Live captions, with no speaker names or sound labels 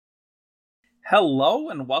Hello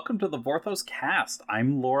and welcome to the Vorthos Cast.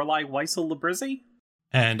 I'm Lorelei Weissel-Labrizzi.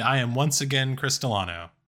 And I am once again Chris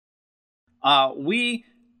Delano. We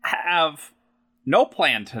have no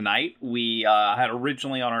plan tonight. We had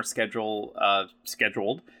originally on our scheduled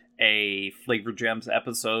a Flavor Gems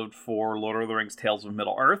episode for Lord of the Rings Tales of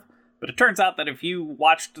Middle-earth. But it turns out that if you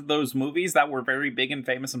watched those movies that were very big and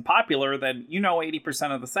famous and popular, then you know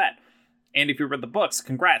 80% of the set. And if you read the books,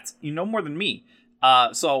 congrats, you know more than me.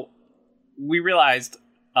 So we realized,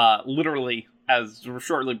 literally, as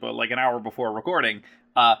shortly, but like an hour before recording,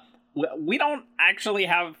 we don't actually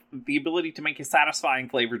have the ability to make a satisfying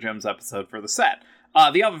Flavor Gems episode for the set.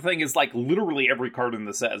 The other thing is, like, literally every card in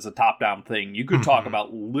the set is a top-down thing. You could talk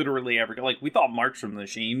about literally every... Like, we thought March from the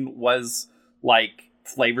Machine was, like,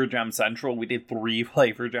 Flavor Gem Central. We did 3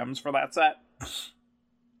 Flavor Gems for that set.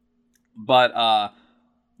 But,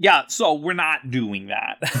 yeah, so we're not doing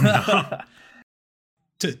that.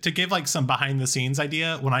 To give like some behind the scenes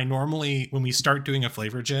idea, when we start doing a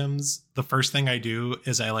Flavor Gems, the first thing I do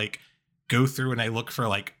is I like go through and I look for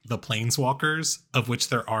like the planeswalkers, of which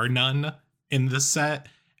there are none in this set.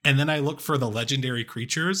 And then I look for the legendary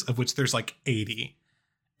creatures, of which there's like 80.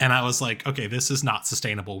 And I was like, okay, this is not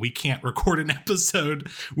sustainable. We can't record an episode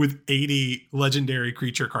with 80 legendary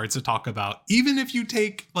creature cards to talk about. Even if you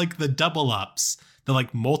take like the double ups, the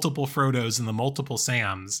like multiple Frodos and the multiple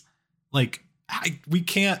Sams, like we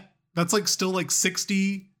can't. That's like still like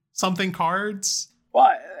 60 something cards.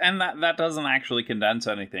 Well, and that doesn't actually condense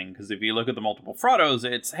anything, because if you look at the multiple Frodos,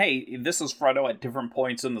 it's, hey, this is Frodo at different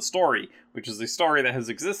points in the story, which is a story that has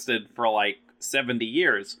existed for like 70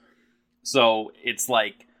 years. So it's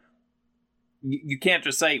like, you can't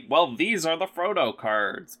just say, well, these are the Frodo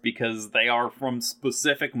cards, because they are from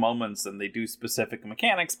specific moments and they do specific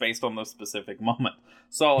mechanics based on those specific moments.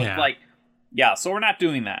 So it's like, yeah, so we're not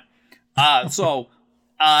doing that.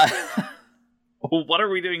 What are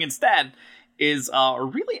we doing instead is a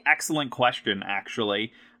really excellent question,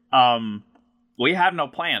 actually. We have no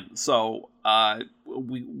plan. So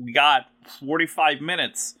we got 45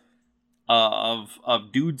 minutes of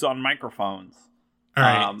dudes on microphones. All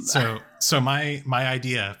right. So my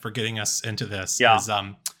idea for getting us into this is,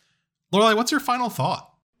 Lorelei, what's your final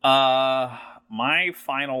thought? My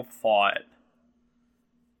final thought.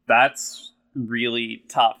 That's really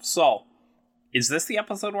tough. So, is this the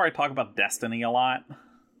episode where I talk about Destiny a lot?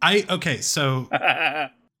 So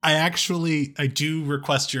I do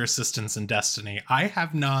request your assistance in Destiny. I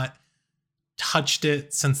have not touched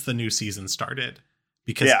it since the new season started,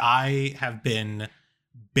 because I have been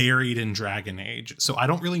buried in Dragon Age. So I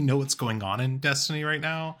don't really know what's going on in Destiny right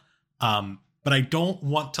now. But I don't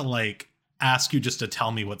want to like ask you just to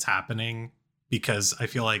tell me what's happening, because I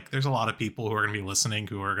feel like there's a lot of people who are going to be listening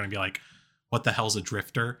who are going to be like, what the hell's a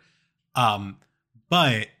drifter?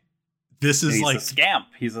 But this is a scamp.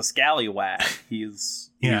 He's a scallywag. He's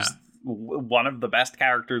one of the best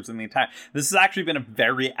characters in the entire... This has actually been a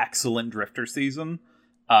very excellent Drifter season.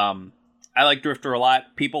 I like Drifter a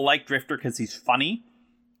lot. People like Drifter because he's funny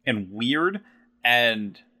and weird.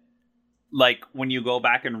 And like when you go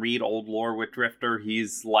back and read old lore with Drifter,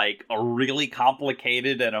 he's like a really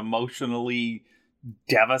complicated and emotionally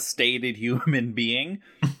devastated human being.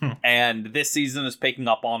 And this season is picking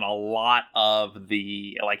up on a lot of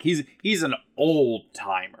the, like, he's an old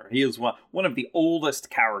timer. He is one of the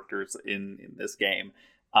oldest characters in this game,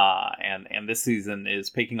 and this season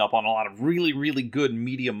is picking up on a lot of really, really good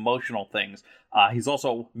meaty emotional things. He's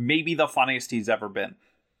also maybe the funniest he's ever been.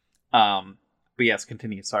 But yes,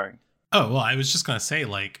 continue. Sorry. Oh, well, I was just gonna say,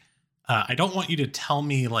 like, I don't want you to tell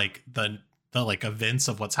me like the like events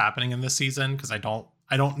of what's happening in this season, because I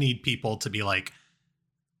don't need people to be like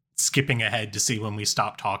skipping ahead to see when we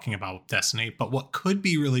stop talking about Destiny. But what could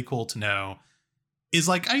be really cool to know is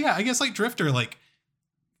like, I guess like Drifter, like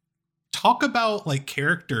talk about like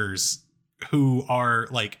characters who are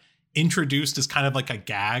like introduced as kind of like a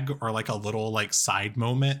gag or like a little like side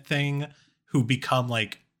moment thing, who become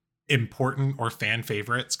like important or fan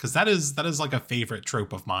favorites, because that is like a favorite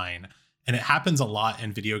trope of mine. And it happens a lot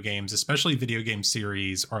in video games, especially video game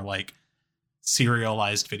series or like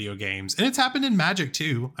serialized video games. And it's happened in Magic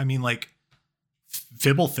too. I mean, like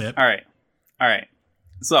Fibblethip. All right.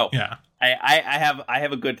 So yeah, I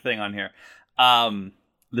have a good thing on here.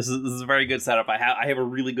 This is a very good setup. I have a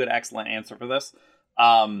really good, excellent answer for this.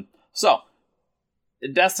 So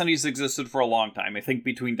Destiny's existed for a long time. I think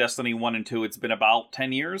between Destiny 1 and 2, it's been about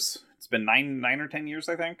 10 years. It's been 9 or 10 years,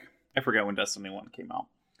 I think. I forget when Destiny 1 came out.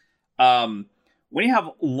 When you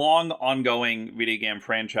have long ongoing video game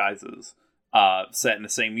franchises set in the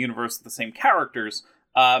same universe, the same characters,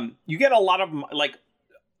 you get a lot of, like,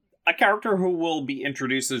 a character who will be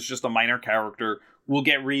introduced as just a minor character will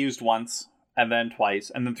get reused once, and then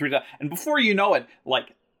twice, and then 3 times. And before you know it,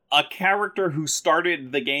 like, a character who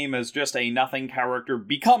started the game as just a nothing character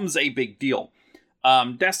becomes a big deal.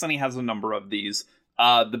 Destiny has a number of these.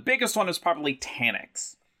 The biggest one is probably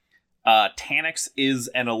Taniks. Taniks is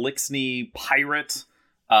an Eliksni pirate.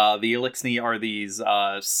 The Eliksni are these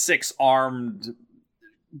 6-armed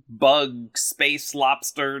bug space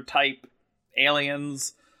lobster type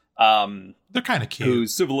aliens. They're kind of cute.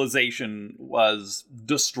 Whose civilization was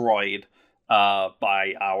destroyed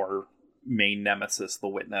by our main nemesis, the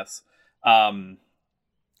Witness. So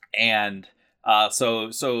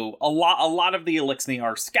a lot of the Eliksni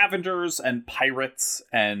are scavengers and pirates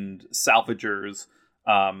and salvagers.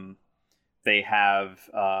 They have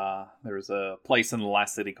there's a place in the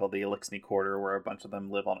last city called the Eliksni Quarter where a bunch of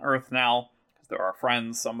them live on Earth now because they're our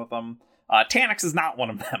friends, some of them. Taniks is not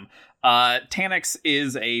one of them. Taniks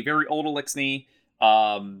is a very old Eliksni.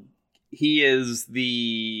 He is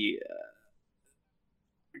the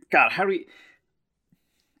God, how do we...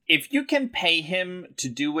 If you can pay him to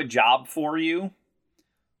do a job for you,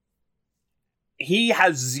 he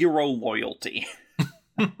has 0 loyalty.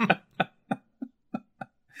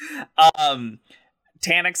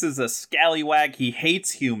 Taniks is a scallywag. He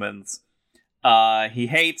hates humans. He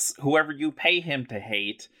hates whoever you pay him to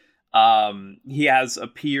hate. He has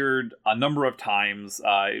appeared a number of times.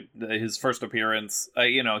 His first appearance,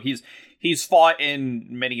 he's fought in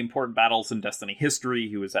many important battles in Destiny history.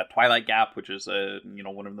 He was at Twilight Gap, which is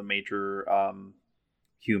one of the major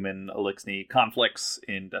human Eliksni conflicts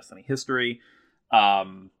in Destiny history,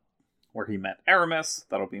 where he met Aramis.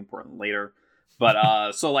 That'll be important later. But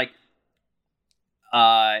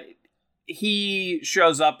he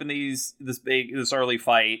shows up in this early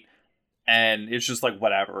fight. And it's just like,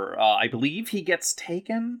 whatever. I believe he gets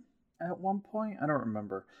taken at one point. I don't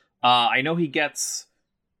remember. I know he gets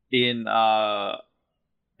in, I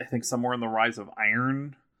think somewhere in the Rise of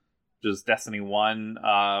Iron, which is Destiny 1.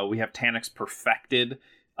 We have Taniks perfected.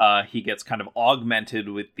 He gets kind of augmented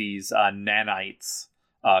with these nanites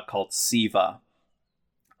called Siva.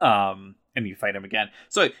 And you fight him again.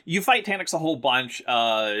 So you fight Taniks a whole bunch.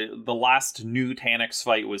 The last new Taniks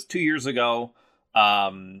fight was 2 years ago.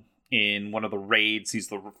 In one of the raids, he's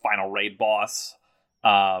the final raid boss,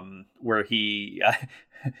 where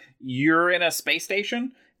you're in a space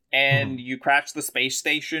station, and you crash the space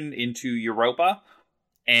station into Europa,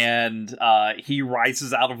 and he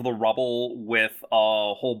rises out of the rubble with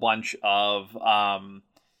a whole bunch of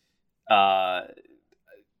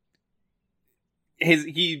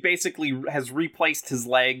he basically has replaced his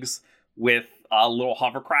legs with a little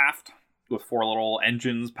hovercraft with 4 little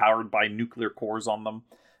engines powered by nuclear cores on them.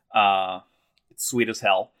 It's sweet as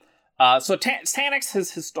hell. So Taniks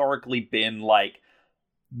has historically been like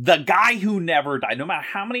the guy who never died. No matter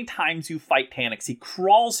how many times you fight Taniks, he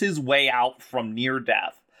crawls his way out from near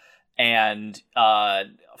death and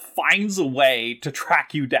finds a way to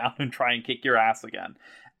track you down and try and kick your ass again.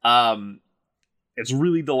 It's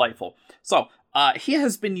really delightful. So he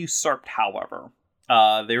has been usurped, however.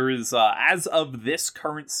 There is, as of this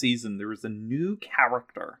current season, there is a new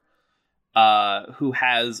character who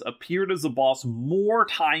has appeared as a boss more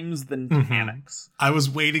times than Taniks. I was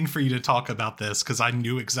waiting for you to talk about this because I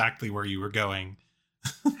knew exactly where you were going.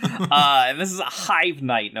 And this is a Hive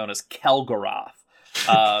Knight known as Kel'Garoth,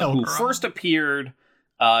 who first appeared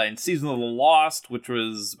in Season of the Lost, which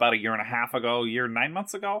was about 1.5 years ago, 9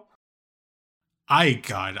 months ago. I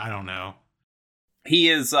don't know. He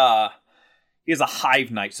is a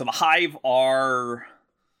Hive Knight. So the Hive are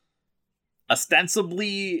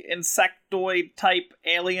ostensibly insectoid type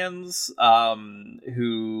aliens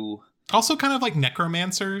who also kind of like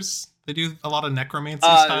necromancers. They do a lot of necromancy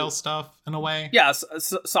style stuff in a way. Yes,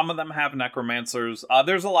 some of them have necromancers.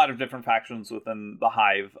 There's a lot of different factions within the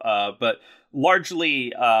Hive, but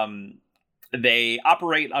largely they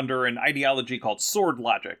operate under an ideology called sword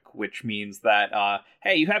logic, which means that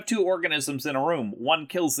hey, you have 2 organisms in a room, one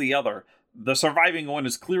kills the other. The surviving one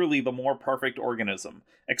is clearly the more perfect organism.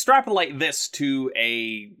 Extrapolate this to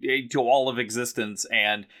all of existence,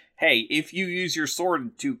 and hey, if you use your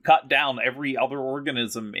sword to cut down every other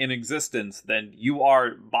organism in existence, then you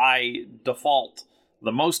are, by default,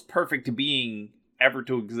 the most perfect being ever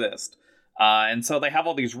to exist. And so they have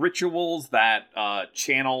all these rituals that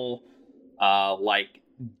channel like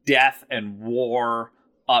death and war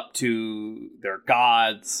up to their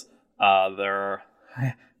gods, their...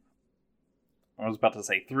 I was about to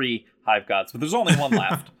say 3 Hive gods, but there's only 1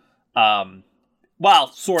 left. Well,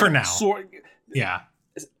 sort of. For now. Yeah.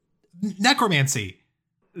 Necromancy.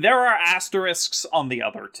 There are asterisks on the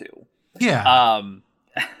other 2. Yeah.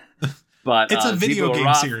 But it's a video Xivu game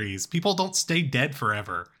Arath, series. People don't stay dead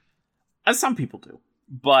forever. as some people do.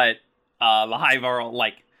 But the Hive are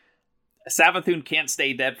like, Savathun can't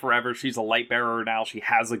stay dead forever. She's a light bearer now. She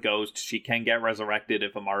has a ghost. She can get resurrected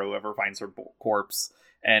if Amaru ever finds her corpse.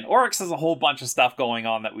 And Oryx has a whole bunch of stuff going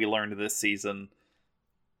on that we learned this season.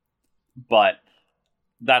 But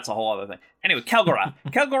that's a whole other thing. Anyway, Kel'Garoth.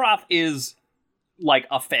 Kel'Garoth is like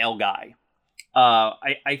a fail guy.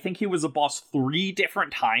 I think he was a boss 3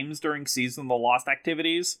 different times during Season of the Lost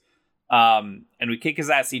activities. And we kick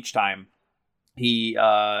his ass each time. He's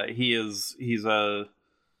a,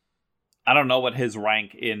 I don't know what his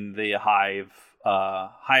rank in the Hive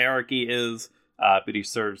hierarchy is, but he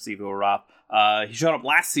serves Xivu Arath. He showed up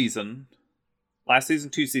last season,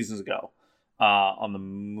 2 seasons ago, on the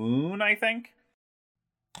moon, I think.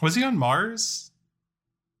 Was he on Mars?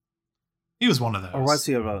 He was one of those. Or was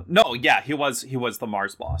he? No, yeah, he was the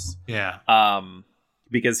Mars boss. Yeah.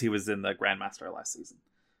 Because he was in the Grandmaster last season,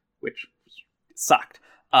 which sucked.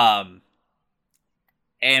 And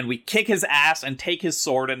we kick his ass and take his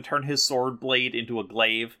sword and turn his sword blade into a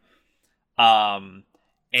glaive. And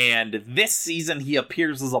this season he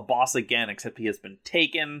appears as a boss again, except he has been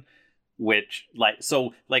taken. Which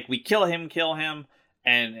we kill him,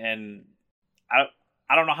 and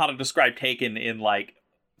I don't know how to describe taken in like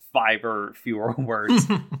 5 or fewer words.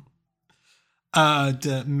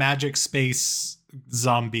 The magic space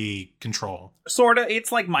zombie control. Sorta,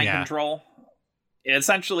 it's like mind control.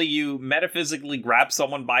 Essentially, you metaphysically grab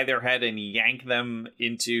someone by their head and yank them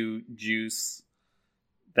into juice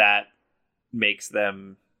that makes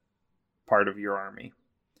them part of your army.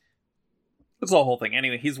 That's the whole thing.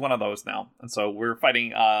 Anyway, he's one of those now. And so we're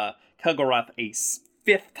fighting Kel'Garoth a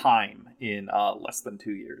 5th time in less than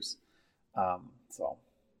 2 years. So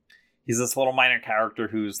he's this little minor character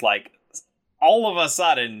who's like, all of a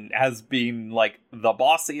sudden has been like the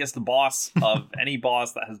bossiest boss of any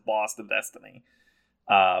boss that has bossed in Destiny.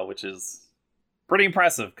 Which is pretty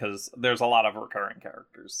impressive because there's a lot of recurring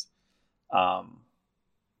characters.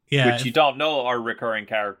 Which you don't know are recurring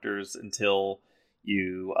characters until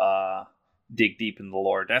you dig deep in the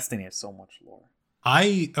lore. Destiny has so much lore.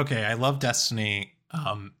 I love Destiny.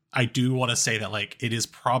 I do want to say that like it is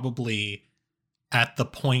probably at the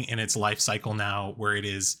point in its life cycle now where it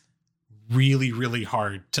is really, really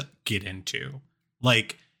hard to get into.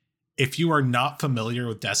 Like, if you are not familiar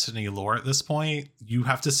with Destiny lore at this point, you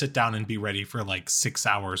have to sit down and be ready for like 6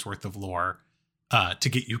 hours worth of lore to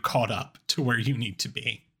get you caught up to where you need to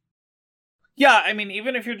be. Yeah, I mean,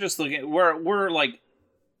 even if you're just looking, we're like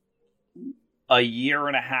a year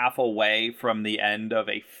and a half away from the end of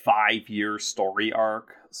a 5-year story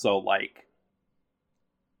arc. So like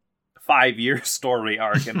 5-year story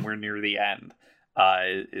arc, and we're near the end.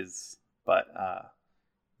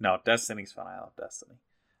 No, Destiny's fun. I love Destiny.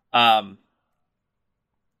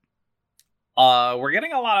 We're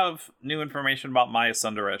getting a lot of new information about Maya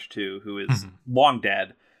Sundaresh too, who is long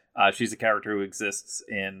dead. She's a character who exists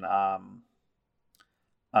in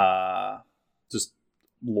just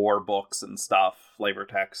lore books and stuff, flavor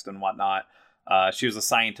text and whatnot. She was a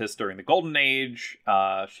scientist during the Golden Age.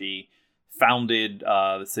 She founded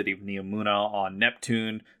the city of Neomuna on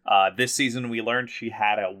Neptune. This season we learned she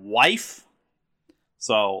had a wife,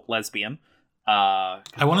 so lesbian. I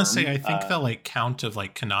want to say I think the like count of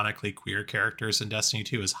like canonically queer characters in Destiny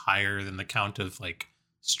 2 is higher than the count of like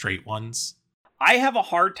straight ones. I have a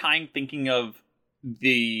hard time thinking of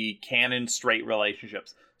the canon straight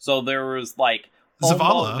relationships. So there was like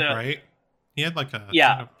Zavala, right? He had like a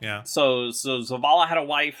yeah. So Zavala had a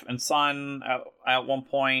wife and son at one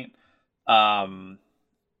point, and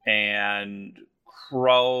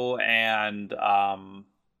Crow and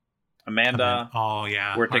Amanda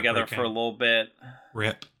were together for a little bit.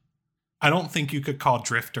 Rip. I don't think you could call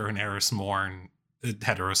Drifter and Eris Morn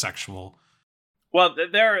heterosexual. Well,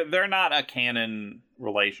 they're not a canon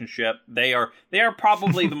relationship. They are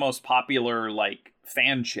probably the most popular like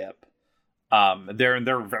fanship.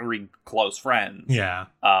 They're very close friends. Yeah.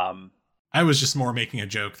 I was just more making a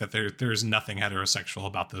joke that there's nothing heterosexual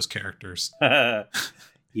about those characters.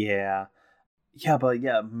 Yeah. Yeah, but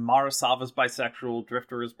yeah, Marasava's bisexual,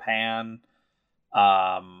 Drifter is pan.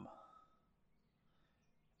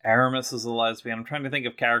 Aramis is a lesbian. I'm trying to think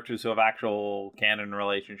of characters who have actual canon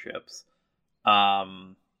relationships.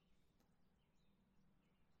 Maya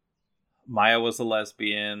was a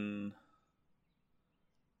lesbian.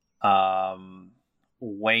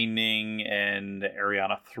 Wei Ning and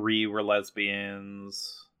Ariana 3 were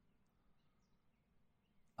lesbians.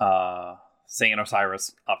 Saint and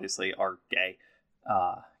Osiris obviously are gay.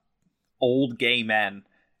 Old gay men.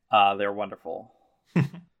 They're wonderful.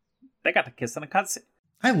 They got to kiss in a cutscene.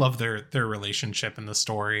 I love their relationship in the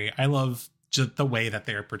story. I love just the way that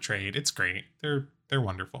they're portrayed. It's great. They're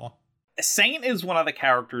wonderful. Saint is one of the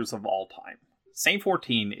characters of all time. Saint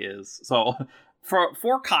 14 is. So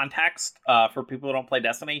for context, for people who don't play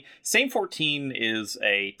Destiny, Saint 14 is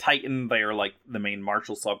a Titan. They are like the main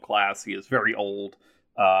martial subclass. He is very old.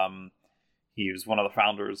 He was one of the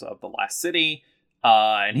founders of the Last City.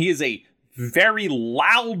 And he is a very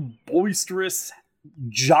loud, boisterous,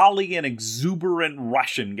 jolly, and exuberant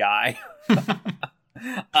Russian guy.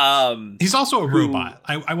 He's also a robot.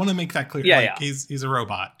 I want to make that clear. Yeah, He's a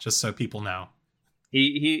robot, just so people know.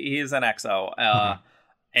 He is an XO.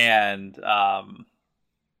 And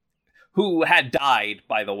who had died,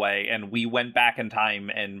 by the way, and we went back in time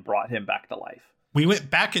and brought him back to life. We went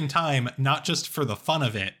back in time not just for the fun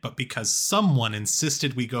of it, but because someone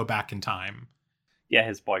insisted we go back in time. Yeah,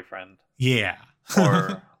 his boyfriend. Yeah.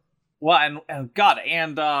 Or well, and God,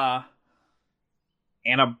 and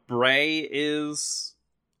Anna Bray is,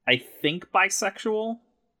 I think, bisexual.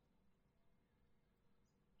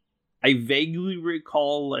 I vaguely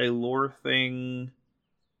recall a lore thing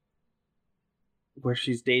where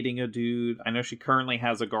she's dating a dude. I know she currently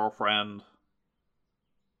has a girlfriend.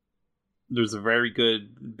 There's a very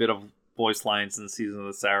good bit of voice lines in Season of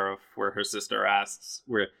the Seraph where her sister asks,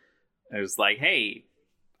 where it was like, hey,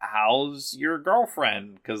 how's your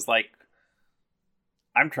girlfriend? Because, like,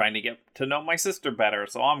 I'm trying to get to know my sister better,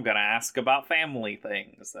 so I'm going to ask about family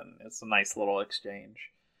things. And it's a nice little exchange.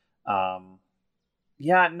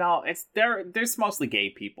 Yeah, no, there's mostly gay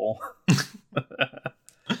people.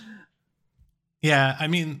 Yeah, I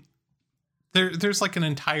mean, there's like an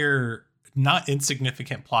entire not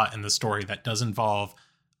insignificant plot in the story that does involve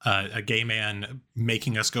a gay man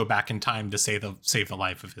making us go back in time to save the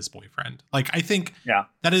life of his boyfriend. Like, I think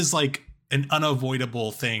that is like an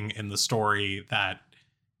unavoidable thing in the story, that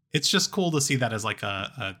it's just cool to see that as like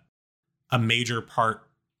a major part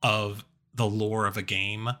of the lore of a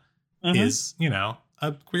game is, you know,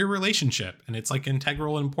 a queer relationship, and it's like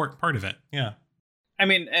integral and important part of it. Yeah. I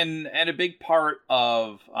mean, and a big part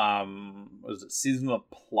of was it Season of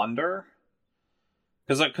Plunder?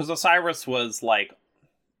 Because Osiris was like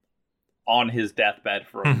on his deathbed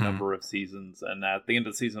for a number of seasons, and at the end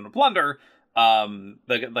of Season of Plunder,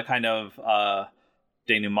 the kind of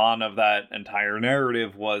denouement of that entire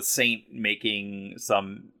narrative was Saint making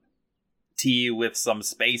some tea with some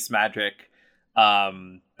space magic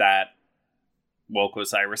that woke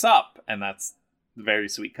Osiris up, and that's the very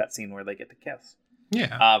sweet cutscene where they get to kiss.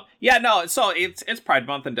 Yeah. So it's Pride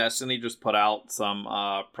Month, and Destiny just put out some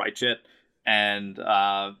Pride shit, and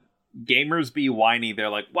gamers be whiny. They're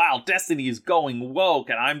like, wow, Destiny is going woke,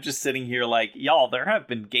 and I'm just sitting here like, y'all, there have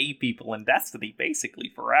been gay people in Destiny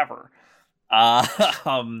basically forever.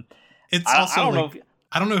 It's also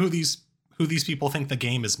I don't know who these people think the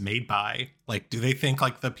game is made by. Like, do they think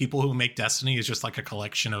like the people who make Destiny is just like a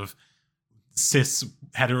collection of cis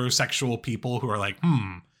heterosexual people who are like,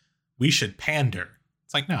 we should pander?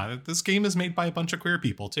 It's like, no, this game is made by a bunch of queer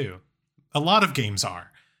people too. A lot of games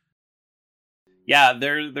are. Yeah,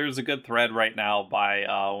 there's a good thread right now by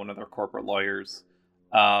one of their corporate lawyers,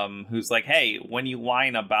 who's like, hey, when you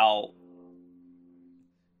whine about,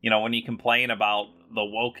 when you complain about the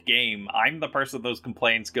woke game, I'm the person those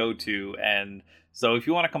complaints go to. And so if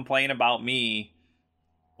you want to complain about me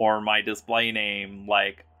or my display name,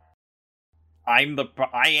 like, I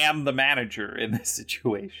am the manager in this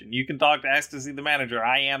situation. You can talk to Ecstasy the manager.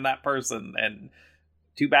 I am that person, and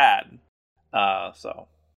too bad. Yeah.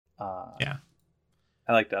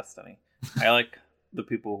 I like Destiny. I like the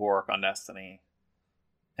people who work on Destiny,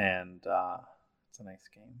 and it's a nice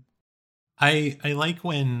game. I like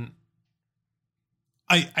when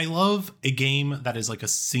I love a game that is like a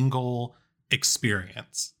single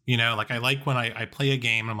experience. Like I like when I play a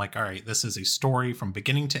game and I'm like, all right, this is a story from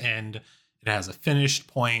beginning to end. It has a finished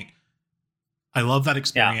point. I love that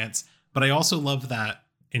experience. Yeah. But I also love that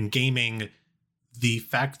in gaming, the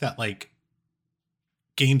fact that like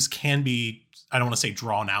games can be, I don't want to say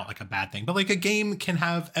drawn out like a bad thing, but like a game can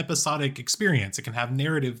have episodic experience. It can have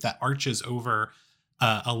narrative that arches over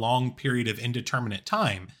a long period of indeterminate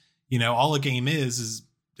time. All a game is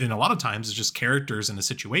and a lot of times is just characters in a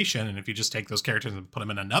situation. And if you just take those characters and put them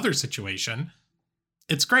in another situation,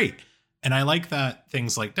 it's great. And I like that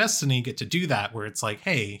things like Destiny get to do that, where it's like,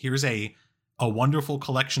 hey, here's a wonderful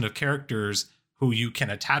collection of characters who you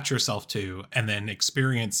can attach yourself to and then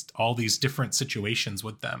experience all these different situations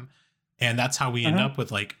with them. And that's how we end up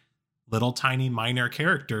with like little tiny minor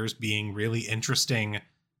characters being really interesting,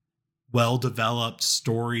 well-developed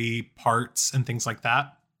story parts and things like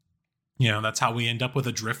that. That's how we end up with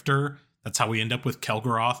a drifter That's how we end up with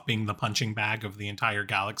Kelgaroth being the punching bag of the entire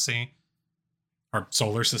galaxy or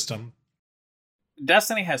solar system.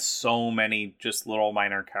 Destiny has so many just little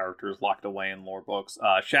minor characters locked away in lore books.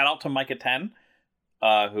 Shout out to Micah 10,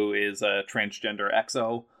 who is a transgender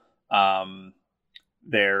exo.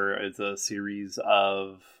 There is a series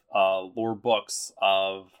of lore books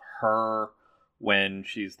of her when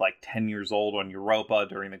she's like 10 years old on Europa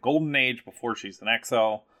during the Golden Age before she's an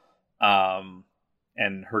exo.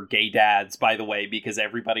 And her gay dads, by the way, because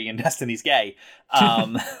everybody in Destiny's gay.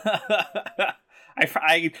 I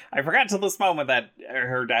forgot till this moment that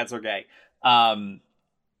her dads are gay.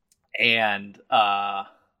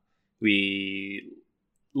 We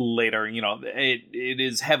later, it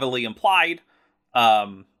is heavily implied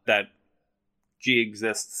that G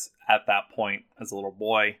exists at that point as a little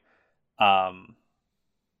boy.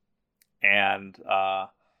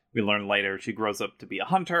 We learn later she grows up to be a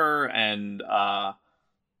hunter and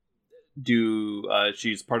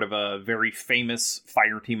she's part of a very famous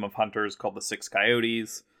fire team of hunters called the Six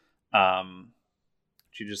Coyotes.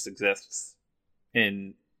 She just exists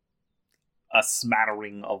in a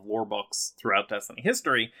smattering of lore books throughout Destiny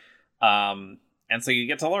history. And so you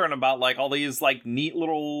get to learn about like all these like neat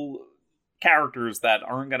little characters that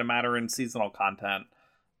aren't going to matter in seasonal content.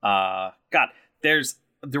 There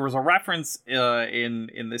was a reference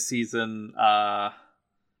in this season.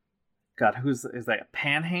 Is that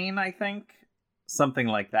Panhane, I think? Something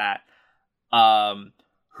like that.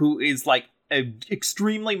 Who is like an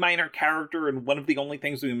extremely minor character, and one of the only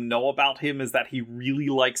things we know about him is that he really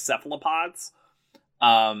likes cephalopods.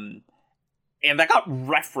 And that got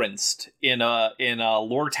referenced in a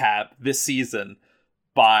lore tab this season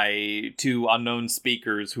by two unknown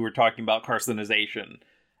speakers who were talking about carcinization.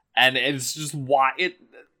 And it's just the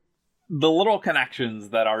little connections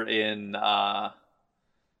that are in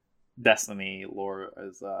Destiny lore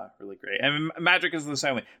is really great. And Magic is the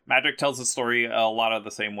same way. Magic tells the story a lot of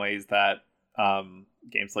the same ways that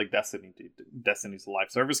games like Destiny do. Destiny's a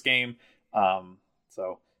live service game.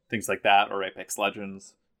 So things like that, or Apex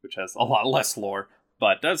Legends, which has a lot less lore,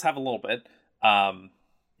 but does have a little bit.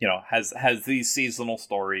 Has these seasonal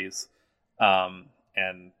stories.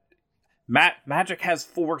 And Magic has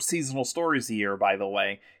 4 seasonal stories a year, by the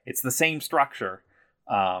way. It's the same structure.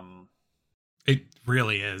 It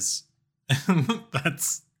really is.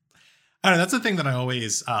 That's the thing that I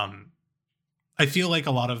always I feel like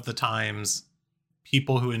a lot of the times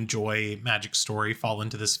people who enjoy Magic story fall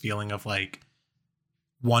into this feeling of like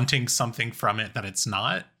wanting something from it that it's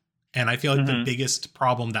not. And I feel like the biggest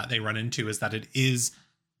problem that they run into is that it is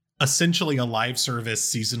essentially a live service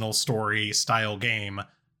seasonal story style game.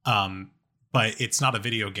 But it's not a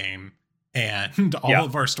video game, and all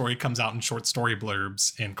of our story comes out in short story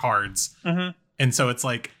blurbs and cards. And so it's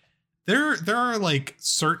like there are like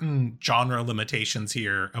certain genre limitations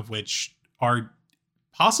here of which are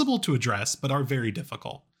possible to address, but are very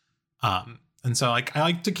difficult. And so like I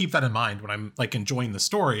like to keep that in mind when I'm like enjoying the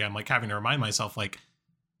story. I'm like having to remind myself like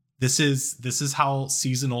this is how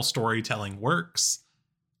seasonal storytelling works.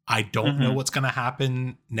 I don't know what's going to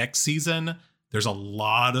happen next season. There's a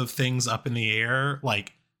lot of things up in the air.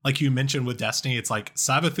 Like you mentioned with Destiny, it's like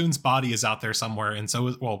Savathun's body is out there somewhere. And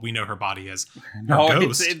so, we know her body is.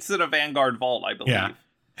 Ghost. It's in a Vanguard vault, I believe. Yeah.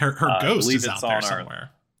 Her ghost is out there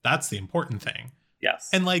somewhere. That's the important thing. Yes.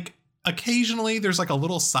 And like occasionally there's like a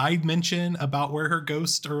little side mention about where her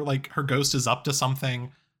ghost is up to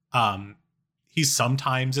something. He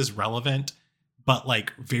sometimes is relevant, but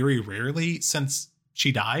like very rarely since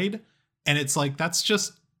she died. And it's like, that's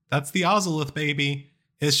the Ozolith, baby.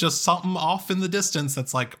 It's just something off in the distance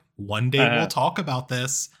that's like, one day we'll talk about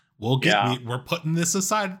this. We're putting this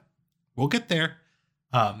aside. We'll get there.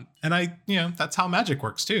 And that's how Magic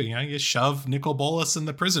works too. You shove Nicol Bolas in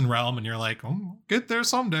the prison realm and you're like, oh, we'll get there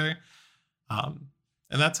someday. And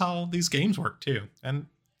that's how these games work too. And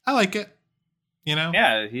I like it,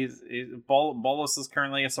 Yeah, Bolas is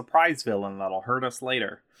currently a surprise villain that'll hurt us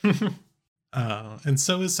later. And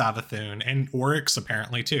so is Savathun and Oryx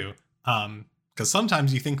apparently too. Because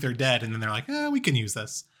sometimes you think they're dead and then they're like, we can use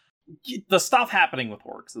this. The stuff happening with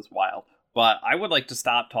Oryx is wild, but I would like to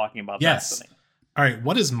stop talking about Destiny. All right,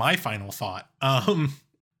 what is my final thought?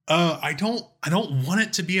 I don't want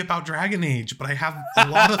it to be about Dragon Age, but I have a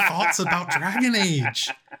lot of thoughts about Dragon Age.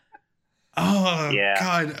 Oh, yeah.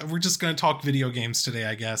 God, we're just going to talk video games today,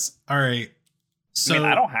 I guess. All right. So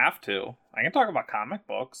I don't have to. I can talk about comic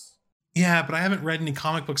books. Yeah, but I haven't read any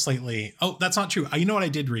comic books lately. Oh, that's not true. You know what I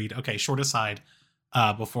did read? Okay, short aside,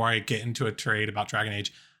 before I get into a trade about Dragon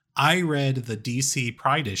Age. I read the DC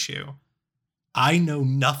Pride issue. I know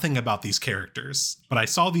nothing about these characters, but I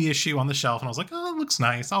saw the issue on the shelf and I was like, oh, it looks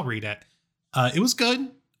nice. I'll read it. It was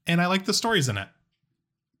good, and I like the stories in it.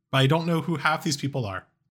 But I don't know who half these people are.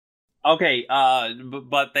 Okay,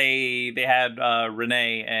 but they had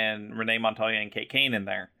Renee Montoya and Kate Kane in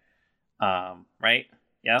there, right?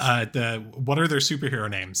 Yes. What are their superhero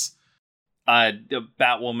names?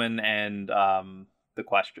 Batwoman and The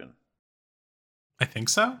Question. I think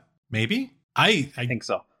so. Maybe. I think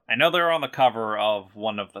so. I know they're on the cover of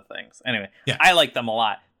one of the things. Anyway, yeah. I like them a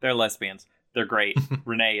lot. They're lesbians. They're great.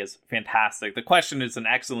 Renee is fantastic. The Question is an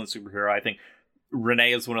excellent superhero. I think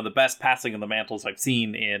Renee is one of the best passing of the mantles I've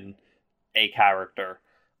seen in a character,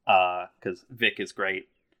 because Vic is great.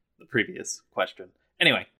 The previous Question.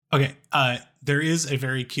 Anyway. Okay. There is a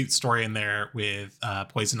very cute story in there with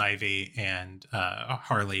Poison Ivy and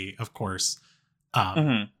Harley, of course.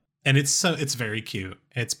 And it's very cute.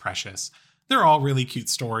 It's precious. They're all really cute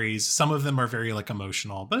stories. Some of them are very like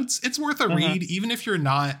emotional, but it's worth a read, even if you're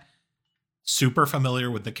not super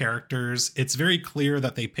familiar with the characters. It's very clear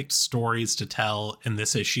that they picked stories to tell in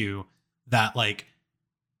this issue that, like,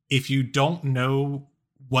 if you don't know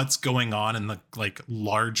what's going on in the like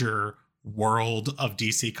larger world of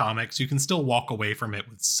DC Comics, you can still walk away from it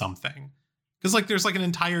with something. Because like there's like an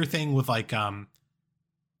entire thing with like I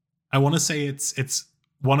want to say it's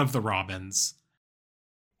one of the Robins.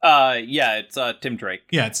 It's Tim Drake.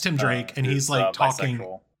 Yeah, it's Tim Drake, and he's like talking.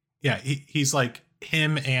 Bisexual. Yeah, he's like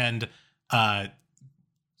him and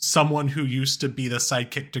someone who used to be the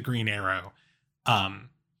sidekick to Green Arrow.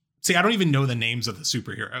 See, I don't even know the names of the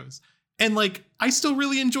superheroes. And like, I still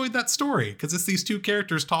really enjoyed that story because it's these two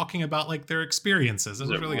characters talking about like their experiences. It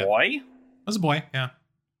was really good. Roy? It was a boy, yeah.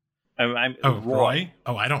 Roy?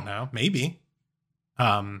 Oh, I don't know. Maybe.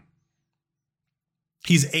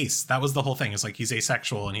 He's ace. That was the whole thing. It's like he's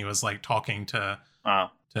asexual, and he was like talking to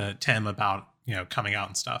Tim about, you know, coming out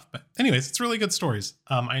and stuff. But anyways, it's really good stories.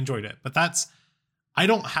 I enjoyed it. But I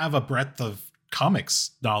don't have a breadth of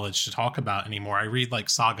comics knowledge to talk about anymore. I read like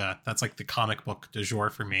Saga. That's like the comic book du jour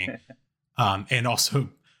for me. And also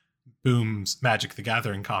Boom's Magic the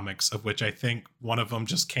Gathering comics, of which I think one of them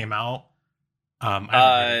just came out.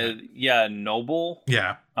 Noble.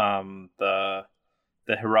 Yeah.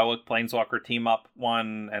 The heroic Planeswalker team up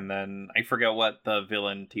one, and then I forget what the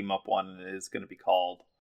villain team up one is going to be called.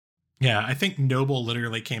 Yeah, I think Noble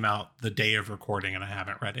literally came out the day of recording, and I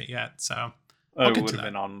haven't read it yet. So it would have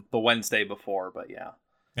been on the Wednesday before, but yeah.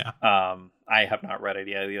 I have not read it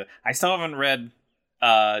yet either. I still haven't read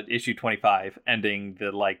issue 25, ending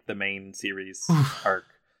the main series arc,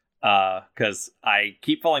 because I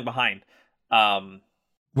keep falling behind.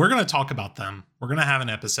 We're going to talk about them. We're going to have an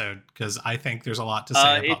episode because I think there's a lot to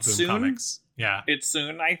say about Boom Comics. Yeah. It's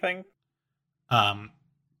soon, I think.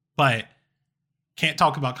 But can't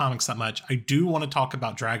talk about comics that much. I do want to talk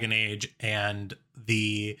about Dragon Age and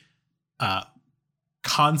the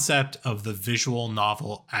concept of the visual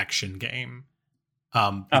novel action game.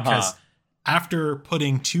 Because after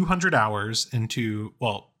putting 200 hours into,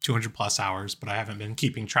 200 plus hours, but I haven't been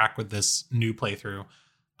keeping track with this new playthrough.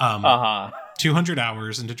 200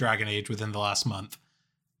 hours into Dragon Age within the last month.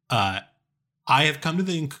 I have come to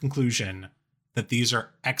the conclusion that these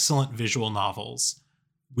are excellent visual novels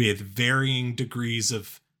with varying degrees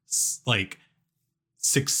of like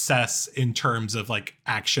success in terms of like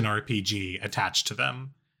action RPG attached to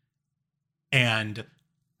them. And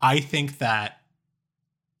I think that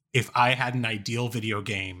if I had an ideal video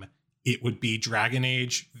game, it would be Dragon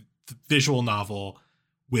Age visual novel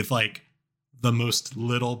with like the most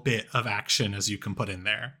little bit of action as you can put in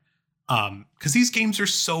there. Because these games are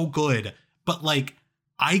so good, but like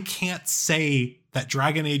I can't say that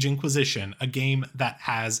Dragon Age Inquisition, a game that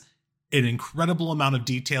has an incredible amount of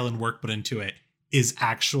detail and work put into it, is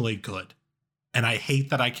actually good. And I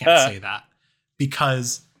hate that I can't say that,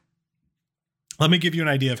 because let me give you an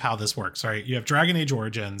idea of how this works. All right. You have Dragon Age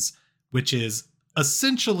Origins, which is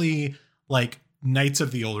essentially like Knights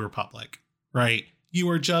of the Old Republic, right? You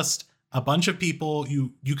are just a bunch of people.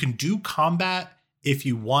 You can do combat if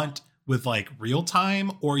you want with like real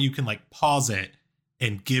time, or you can like pause it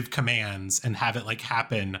and give commands and have it like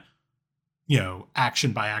happen, you know,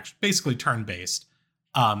 action by action, basically turn-based.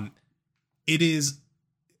 It is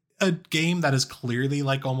a game that is clearly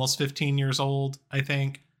like almost 15 years old, I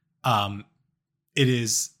think. It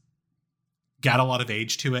is got a lot of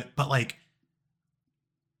age to it, but like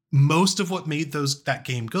most of what made that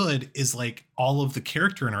game good is like all of the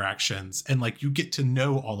character interactions, and like you get to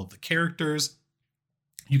know all of the characters.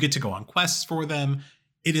 You get to go on quests for them.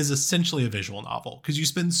 It is essentially a visual novel because you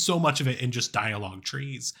spend so much of it in just dialogue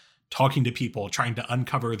trees, talking to people, trying to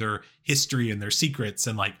uncover their history and their secrets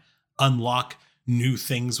and like unlock new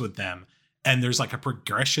things with them. And there's like a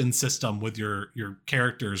progression system with your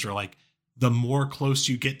characters, or like the more close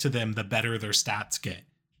you get to them, the better their stats get.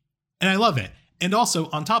 And I love it. And also,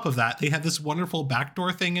 on top of that, they have this wonderful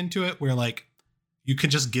backdoor thing into it where, like, you can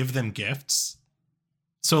just give them gifts.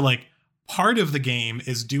 So, like, part of the game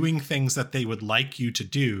is doing things that they would like you to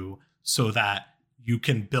do so that you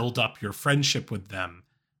can build up your friendship with them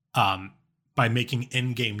by making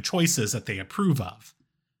in-game choices that they approve of.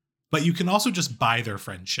 But you can also just buy their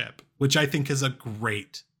friendship, which I think is a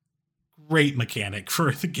great mechanic for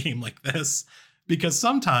a game like this. Because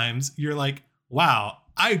sometimes you're like, wow,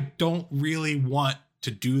 I don't really want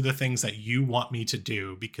to do the things that you want me to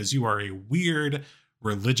do because you are a weird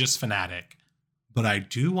religious fanatic. But I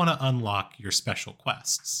do want to unlock your special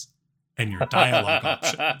quests and your dialogue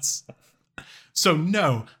options. So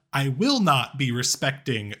no, I will not be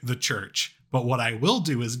respecting the church. But what I will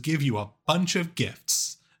do is give you a bunch of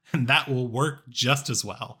gifts. And that will work just as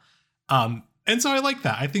well. And so I like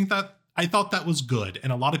that. I thought that was good.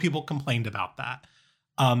 And a lot of people complained about that.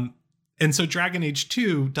 And so Dragon Age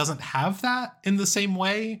 2 doesn't have that in the same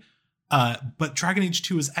way. But Dragon Age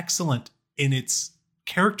 2 is excellent in its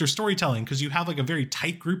character storytelling because you have like a very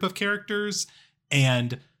tight group of characters.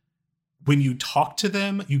 And when you talk to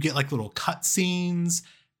them, you get like little cutscenes.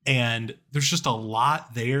 And there's just a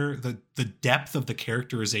lot there. The depth of the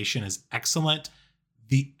characterization is excellent.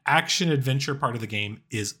 The action adventure part of the game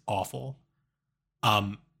is awful.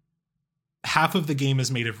 Half of the game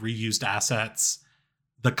is made of reused assets.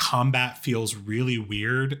 The combat feels really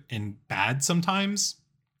weird and bad sometimes.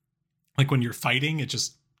 Like when you're fighting, it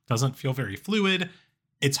just doesn't feel very fluid.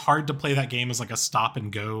 It's hard to play that game as like a stop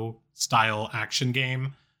and go style action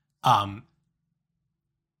game. But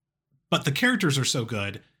the characters are so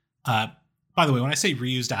good. By the way, when I say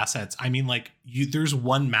reused assets, I mean like there's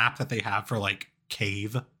one map that they have for like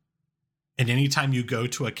cave. And anytime you go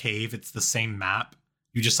to a cave, it's the same map.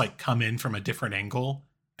 You just like come in from a different angle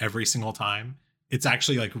every single time. It's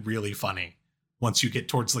actually like really funny once you get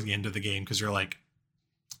towards the end of the game because you're like,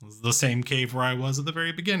 this is the same cave where I was at the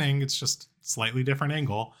very beginning. It's just slightly different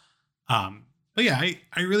angle. But yeah,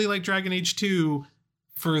 I really like Dragon Age 2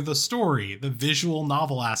 for the story, the visual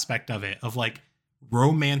novel aspect of it, of like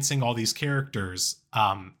romancing all these characters.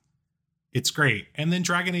 It's great. And then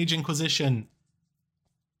Dragon Age Inquisition,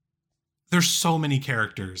 there's so many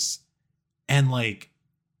characters and like,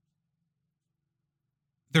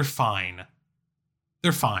 they're fine.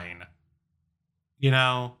 They're fine. You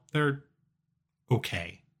know, they're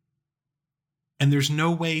okay. And there's no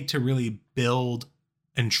way to really build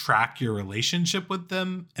and track your relationship with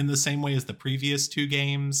them in the same way as the previous two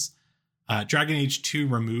games. Dragon Age 2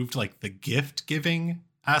 removed like the gift giving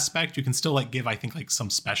aspect. You can still like give, I think, like some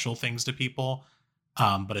special things to people.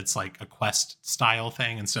 But it's like a quest style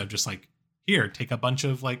thing instead of just like, here, take a bunch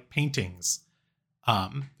of like paintings.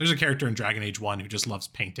 There's a character in Dragon Age 1 who just loves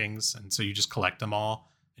paintings, and so you just collect them all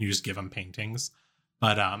and you just give them paintings.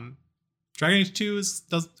 But Dragon Age 2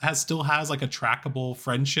 still has like a trackable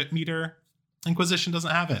friendship meter. Inquisition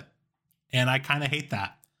doesn't have it. And I kind of hate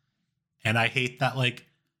that. And I hate that like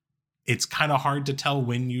it's kind of hard to tell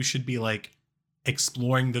when you should be like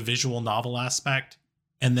exploring the visual novel aspect,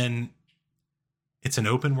 and then it's an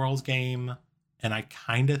open world game, and I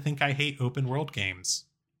kind of think I hate open world games.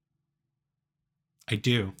 I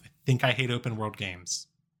do. I think I hate open world games.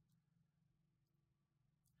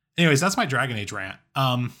 Anyways, that's my Dragon Age rant.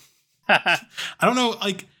 I don't know,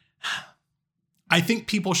 like, I think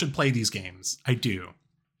people should play these games. I do.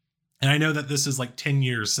 And I know that this is like 10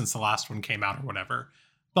 years since the last one came out or whatever.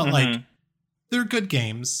 But like, they're good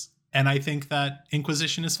games. And I think that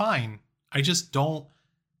Inquisition is fine. I just don't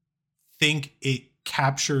think it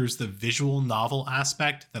captures the visual novel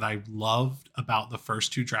aspect that I loved about the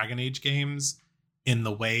first two Dragon Age games in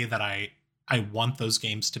the way that I want those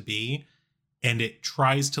games to be. And it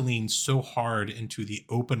tries to lean so hard into the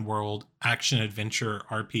open world action adventure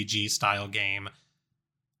RPG style game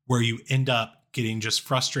where you end up getting just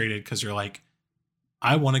frustrated because you're like,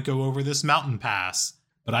 I want to go over this mountain pass,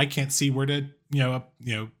 but I can't see where to,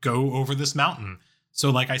 go over this mountain.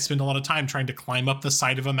 So like I spend a lot of time trying to climb up the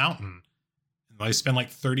side of a mountain. And I spend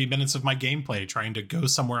like 30 minutes of my gameplay trying to go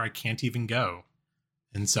somewhere I can't even go.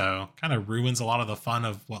 And so kind of ruins a lot of the fun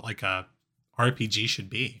of what like a RPG should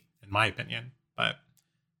be, in my opinion. But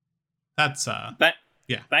that's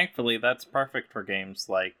thankfully that's perfect for games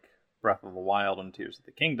like Breath of the Wild and Tears of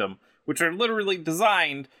the Kingdom, which are literally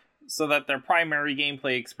designed so that their primary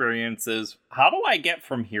gameplay experience is, how do I get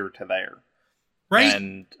from here to there? Right.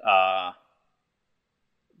 And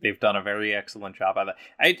they've done a very excellent job at that.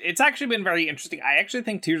 It's actually been very interesting. I actually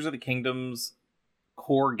think Tears of the Kingdom's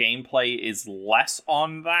core gameplay is less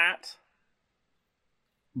on that,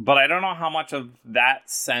 but I don't know how much of that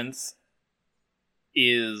sense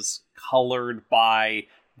is colored by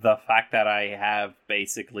the fact that I have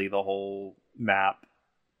basically the whole map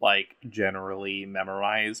like generally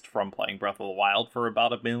memorized from playing Breath of the Wild for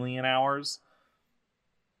about 1 million hours.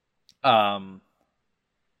 But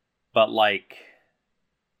like,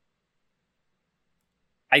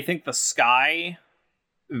 I think the sky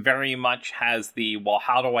very much has the, well,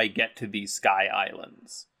 how do I get to these sky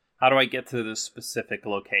islands? How do I get to this specific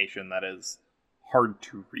location that is hard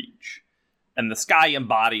to reach? And the sky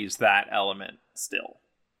embodies that element still.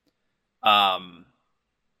 A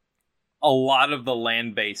lot of the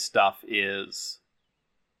land-based stuff is,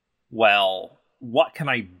 well, what can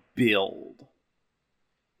I build?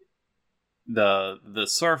 The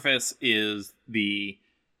surface is the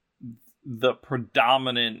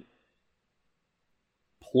predominant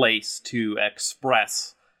place to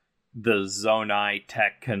express the Zonai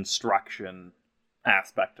tech construction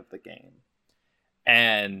aspect of the game.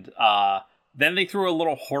 And then they threw a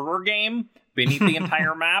little horror game beneath the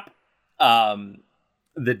entire map.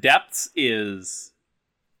 The Depths is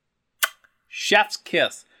chef's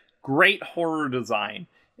kiss. Great horror design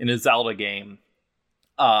in a Zelda game.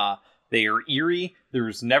 They are eerie.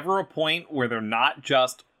 There's never a point where they're not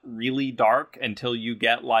just really dark until you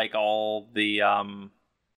get like all the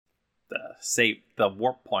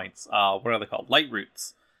warp points. What are they called? Light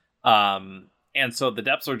roots. And so the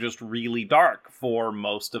depths are just really dark for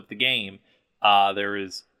most of the game. There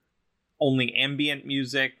is only ambient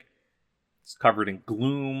music. It's covered in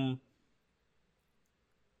gloom.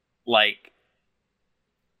 Like,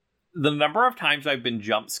 the number of times I've been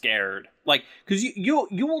jump scared, like, because you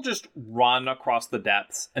will just run across the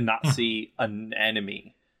depths and not see an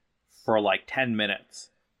enemy for like 10 minutes,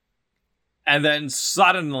 and then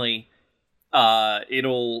suddenly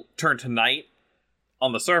it'll turn to night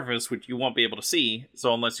on the surface, which you won't be able to see.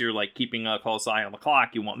 So unless you're like keeping a close eye on the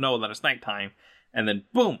clock, you won't know that it's nighttime. And then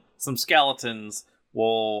boom, some skeletons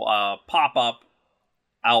will pop up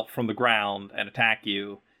out from the ground and attack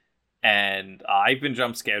you. And I've been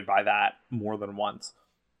jump scared by that more than once.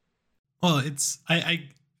 Well, it's I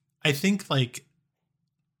think like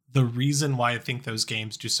the reason why I think those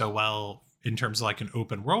games do so well in terms of like an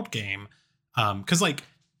open world game, because like,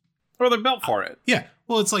 or they're built for it. Yeah,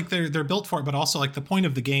 well, it's like they're built for it, but also like the point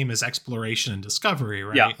of the game is exploration and discovery,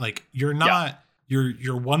 right? Yeah. Like you're not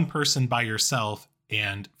you're one person by yourself.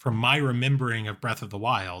 And from my remembering of Breath of the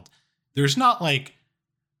Wild, there's not like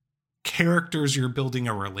characters you're building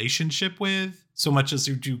a relationship with so much as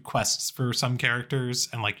you do quests for some characters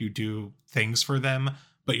and like you do things for them,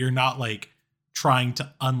 but you're not like trying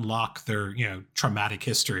to unlock their, you know, traumatic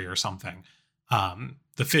history or something.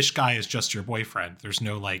 The fish guy is just your boyfriend. There's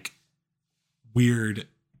no like weird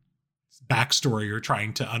backstory you're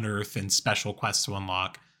trying to unearth and special quests to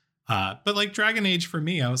unlock. But like Dragon Age for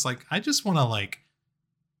me, I was like, I just want to like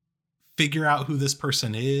figure out who this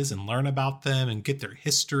person is and learn about them and get their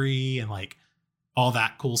history and like all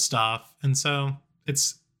that cool stuff. And so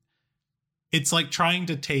it's like trying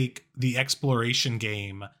to take the exploration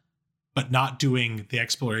game, but not doing the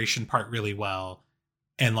exploration part really well,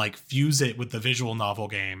 and like fuse it with the visual novel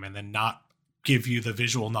game and then not give you the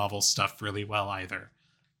visual novel stuff really well either.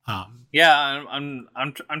 Yeah, I'm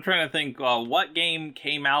trying to think what game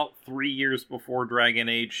came out 3 years before Dragon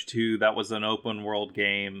Age 2 that was an open world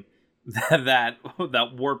game that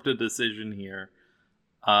warped a decision here.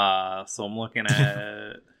 So I'm looking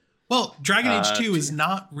at well, Dragon Age 2 is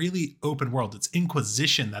not really open world. It's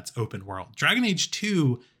Inquisition that's open world. Dragon Age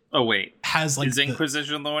 2 has like, is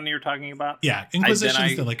Inquisition the one you're talking about? Yeah, Inquisition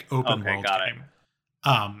is the like open world game.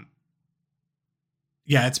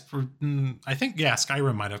 Yeah, it's I think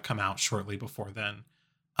Skyrim might have come out shortly before then.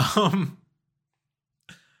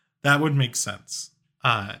 That would make sense.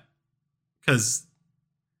 Cuz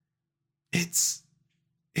it's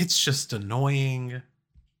just annoying.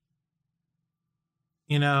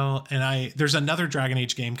 You know, and there's another Dragon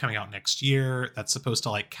Age game coming out next year that's supposed to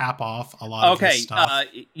like cap off a lot of this stuff.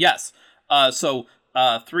 Yes. So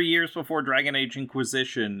 3 years before Dragon Age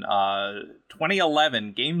Inquisition,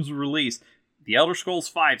 2011, games released: The Elder Scrolls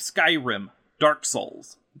V, Skyrim, Dark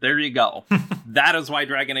Souls. There you go. That is why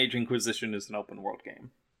Dragon Age Inquisition is an open world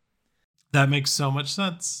game. That makes so much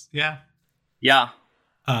sense. Yeah. Yeah.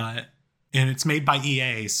 And it's made by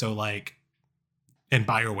EA, so like, and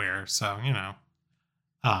BioWare, so you know.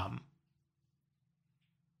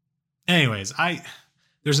 Anyways,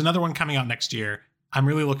 there's another one coming out next year. I'm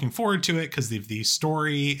really looking forward to it because the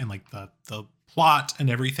story and like the plot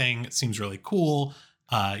and everything seems really cool.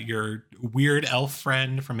 Your weird elf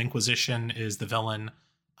friend from Inquisition is the villain.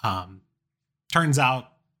 Turns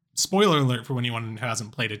out, spoiler alert for anyone who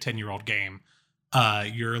hasn't played a 10-year-old game,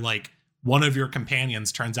 your like one of your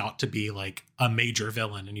companions turns out to be like a major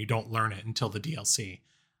villain and you don't learn it until the DLC.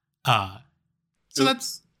 So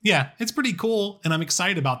that's, it's pretty cool. And I'm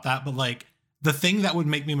excited about that. But like the thing that would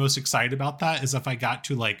make me most excited about that is if I got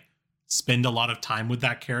to like spend a lot of time with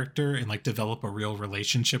that character and like develop a real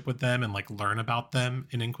relationship with them and like learn about them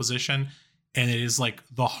in Inquisition. And it is like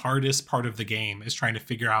the hardest part of the game is trying to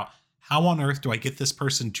figure out how on earth do I get this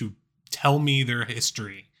person to tell me their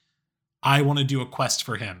history? I want to do a quest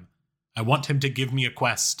for him. I want him to give me a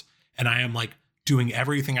quest. And I am like doing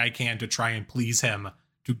everything I can to try and please him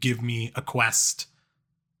to give me a quest.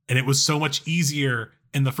 And it was so much easier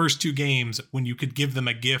in the first 2 games when you could give them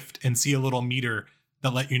a gift and see a little meter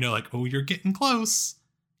that let you know like, oh, you're getting close.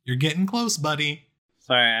 You're getting close, buddy.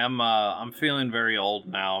 Sorry, I'm feeling very old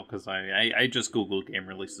now because I just Googled game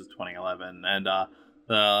releases 2011, and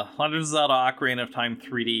the Legend of Zelda Ocarina of Time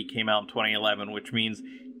 3D came out in 2011, which means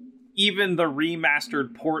even the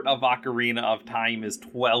remastered port of Ocarina of Time is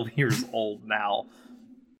 12 years old now.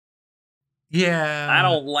 Yeah. I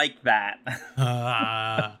don't like that.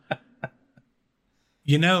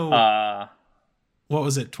 What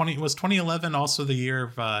was it? Was 2011 also the year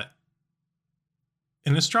of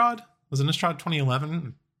Innistrad? Was Innistrad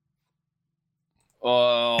 2011?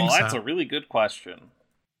 Oh, that's a really good question.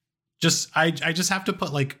 I just have to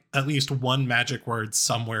put like at least one magic word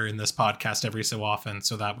somewhere in this podcast every so often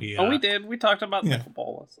so that we... we did. We talked about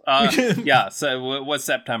Nicopolis. So it was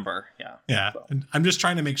September. Yeah. Yeah. So. I'm just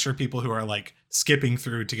trying to make sure people who are like skipping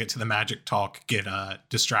through to get to the magic talk get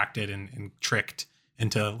distracted and tricked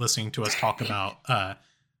into listening to us talk about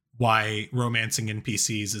why romancing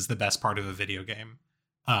NPCs is the best part of a video game.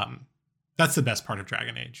 That's the best part of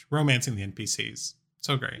Dragon Age. Romancing the NPCs.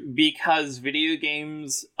 So great. Because video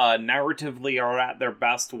games narratively are at their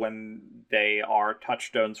best when they are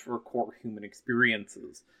touchstones for core human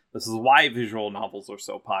experiences. This is why visual novels are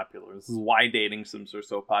so popular. This is why dating sims are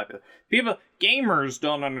so popular. Gamers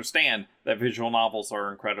don't understand that visual novels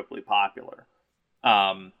are incredibly popular.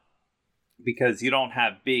 Because you don't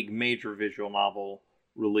have big major visual novel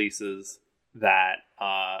releases that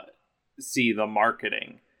see the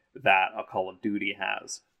marketing that a Call of Duty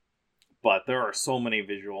has. But there are so many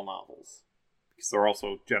visual novels because they're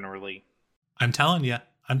also generally... I'm telling you,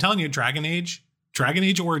 Dragon Age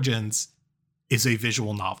Origins is a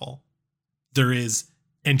visual novel.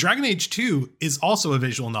 And Dragon Age 2 is also a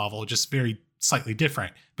visual novel, just very slightly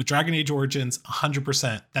different. But Dragon Age Origins,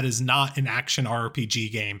 100%, that is not an action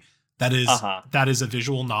RPG game. That is a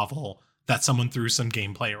visual novel that someone threw some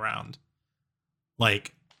gameplay around.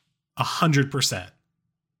 Like 100%.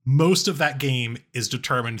 Most of that game is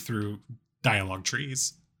determined through dialogue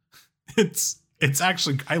trees. It's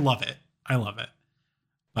actually, I love it.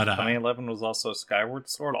 But 2011 was also Skyward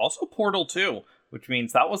Sword, also Portal 2, which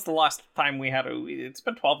means that was the last time we had it's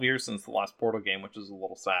been 12 years since the last Portal game, which is a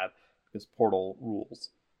little sad because Portal rules.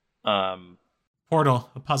 Portal,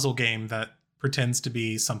 a puzzle game that pretends to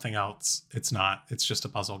be something else. It's not. It's just a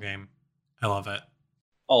puzzle game. I love it.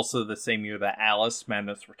 Also the same year that Alice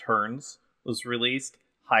Madness Returns was released.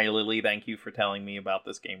 Hi, Lily. Thank you for telling me about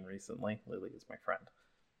this game recently. Lily is my friend.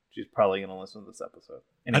 She's probably going to listen to this episode.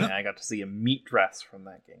 Anyway, I got to see a meat dress from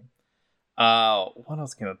that game. What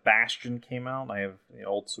else came out? Bastion came out. I have the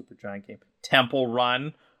old Supergiant game. Temple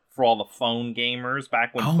Run for all the phone gamers.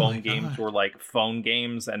 Back when phone games were like phone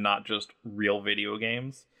games and not just real video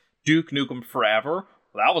games. Duke Nukem Forever.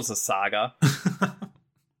 Well, that was a saga.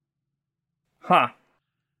 Huh.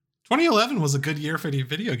 2011 was a good year for the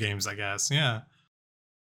video games, I guess. Yeah.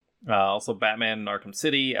 Also Batman Arkham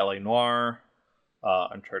City, LA Noire,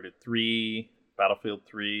 Uncharted 3, Battlefield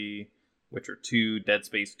 3, Witcher 2, Dead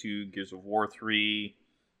Space 2, Gears of War 3,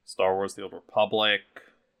 Star Wars The Old Republic,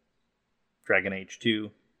 Dragon Age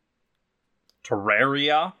 2,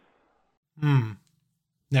 Terraria.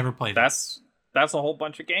 Never played it. That's a whole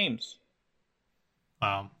bunch of games.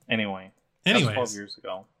 Wow. Anyways. That was 12 years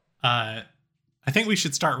ago. I think we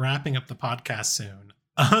should start wrapping up the podcast soon.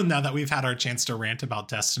 Now that we've had our chance to rant about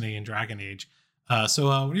Destiny and Dragon Age. So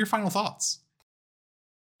what are your final thoughts?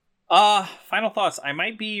 Final thoughts. I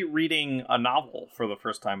might be reading a novel for the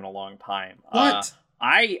first time in a long time. What?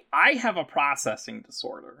 I have a processing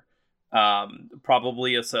disorder,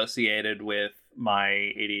 probably associated with my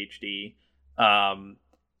ADHD.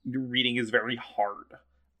 Reading is very hard.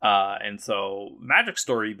 And so Magic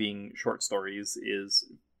Story being short stories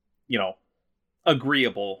is,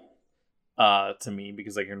 agreeable to me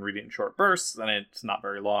because I can read it in short bursts and it's not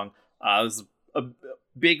very long. This is a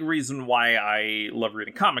big reason why I love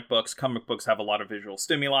reading comic books. Comic books have a lot of visual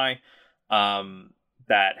stimuli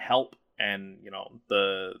that help and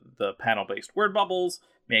the panel-based word bubbles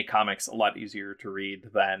make comics a lot easier to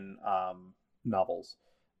read than novels.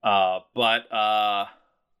 But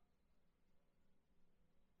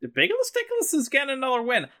Big Listiculous is getting another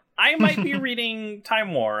win. I might be reading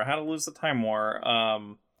Time War, How to Lose the Time War,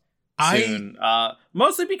 soon.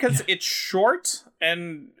 Mostly because it's short,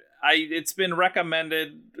 and it's been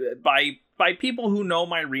recommended by people who know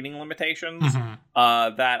my reading limitations,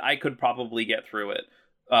 that I could probably get through it.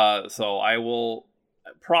 So I will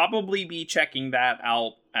probably be checking that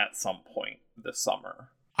out at some point this summer.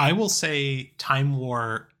 I will say Time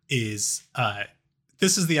War is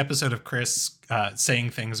this is the episode of Chris saying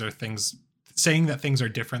that things are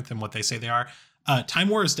different than what they say they are. Time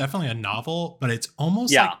War is definitely a novel, but it's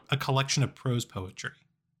almost like a collection of prose poetry.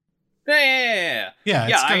 Yeah.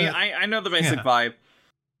 I know the basic vibe.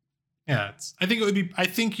 Yeah, I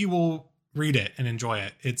think you will read it and enjoy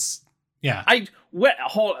it. It's Would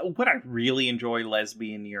I really enjoy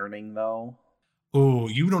Lesbian Yearning though? Oh,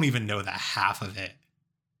 you don't even know the half of it.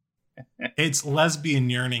 It's lesbian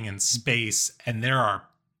yearning in space, and there are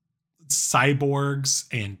cyborgs,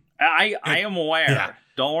 and I am aware. Yeah.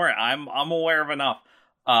 Don't worry, I'm aware of enough.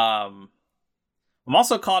 I'm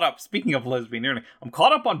also caught up. Speaking of lesbian yearning, I'm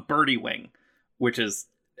caught up on Birdie Wing, which is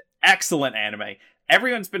excellent anime.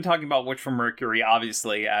 Everyone's been talking about Witch from Mercury,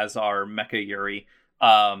 obviously, as our Mecha Yuri.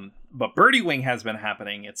 But Birdie Wing has been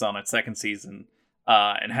happening. It's on its second season,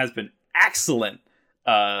 and has been excellent.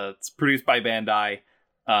 It's produced by Bandai.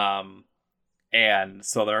 And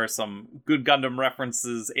so there are some good Gundam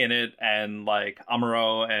references in it, and like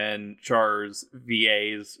Amuro and Char's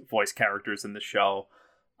VA's voice characters in the show.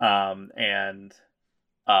 But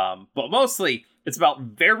mostly it's about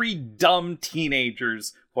very dumb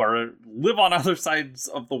teenagers who live on other sides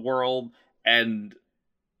of the world and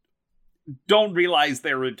don't realize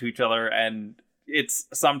they're rude to each other. And it's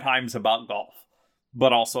sometimes about golf,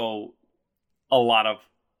 but also a lot of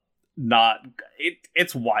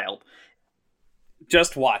it's wild.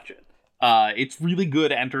 Just watch it. It's really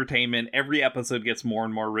good entertainment. Every episode gets more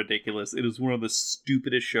and more ridiculous. It is one of the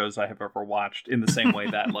stupidest shows I have ever watched, in the same way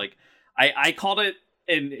that like I called it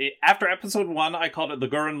after episode 1, I called it the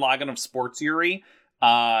Gurren Lagann of Sports Yuri.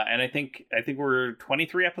 And I think we're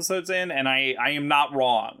 23 episodes in, and I am not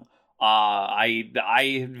wrong.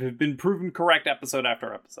 I have been proven correct episode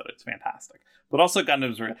after episode. It's fantastic. But also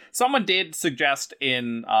Gundam's real. Someone did suggest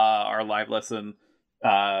in our live lesson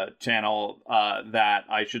channel that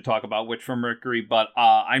I should talk about Witch from Mercury, but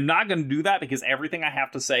I'm not going to do that because everything I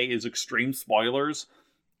have to say is extreme spoilers,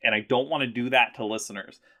 and I don't want to do that to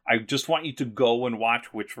listeners. I just want you to go and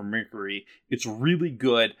watch Witch from Mercury. It's really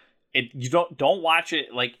good. You don't watch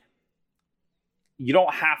it like you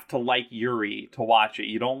don't have to like Yuri to watch it.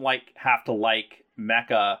 You don't have to like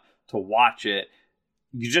Mecha to watch it.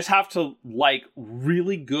 You just have to like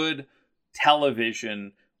really good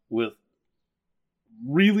television with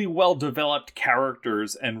really well developed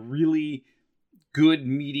characters and really good,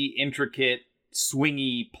 meaty, intricate,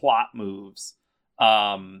 swingy plot moves,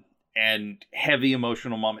 and heavy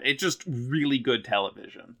emotional moments. It's just really good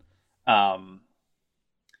television.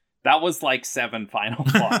 That was like 7 final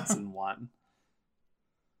thoughts in one.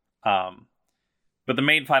 But the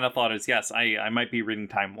main final thought is, yes, I might be reading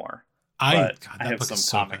Time War. I have some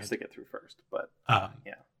comics to get through first, but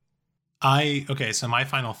okay, so my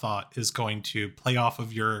final thought is going to play off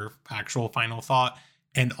of your actual final thought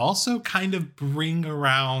and also kind of bring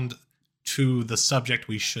around to the subject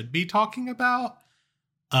we should be talking about,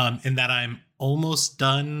 in that I'm almost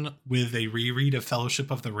done with a reread of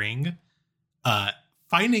Fellowship of the Ring,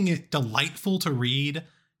 finding it delightful to read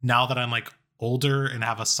now that I'm like older and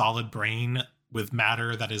have a solid brain with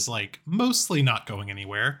matter that is like mostly not going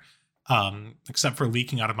anywhere, except for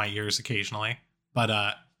leaking out of my ears occasionally.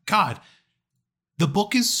 But God, the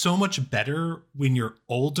book is so much better when you're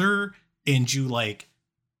older and you like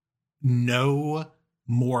know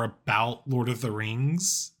more about Lord of the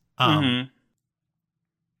Rings.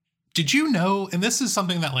 Did you know, and this is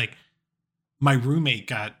something that like my roommate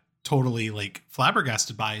got totally like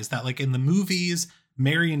flabbergasted by, is that like in the movies,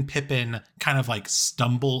 Merry and Pippin kind of like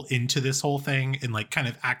stumble into this whole thing and like kind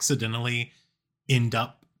of accidentally end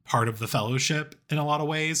up part of the Fellowship in a lot of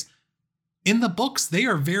ways. In the books, they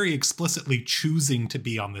are very explicitly choosing to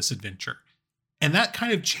be on this adventure. And that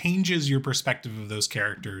kind of changes your perspective of those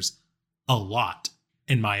characters a lot,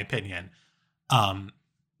 in my opinion.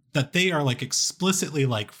 That they are like explicitly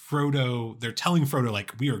like Frodo, they're telling Frodo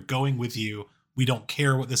like, we are going with you. We don't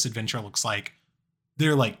care what this adventure looks like.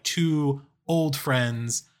 They're like two old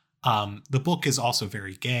friends. The book is also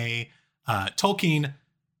very gay. Tolkien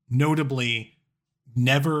notably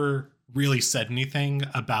never really said anything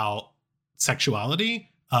about sexuality.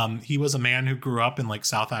 He was a man who grew up in like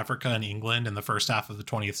South Africa and England in the first half of the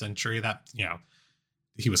 20th century. That, you know,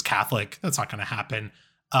 he was Catholic. That's not going to happen.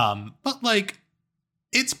 But like,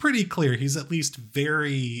 it's pretty clear he's at least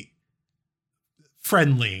very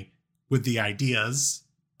friendly with the ideas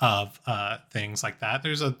of things like that.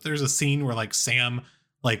 There's a scene where like Sam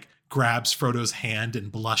like grabs Frodo's hand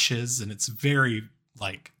and blushes, and it's very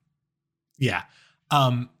like, yeah,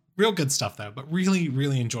 real good stuff though. But really,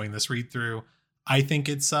 really enjoying this read through. I think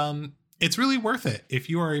it's really worth it if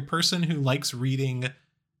you are a person who likes reading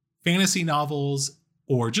fantasy novels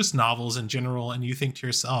or just novels in general, and you think to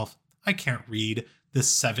yourself, I can't read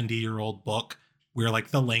this 70-year-old book where like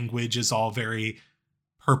the language is all very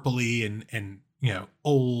purpley and you know,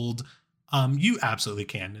 old. You absolutely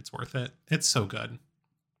can. It's worth it. It's so good.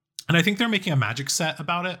 And I think they're making a Magic set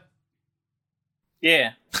about it.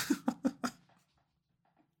 Yeah.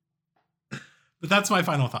 But that's my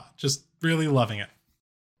final thought. Just really loving it.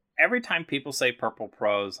 Every time people say purple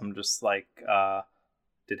prose, I'm just like,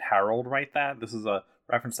 did Harold write that? This is a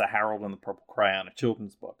reference to Harold and the Purple Crayon, a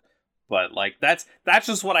children's book. But like, that's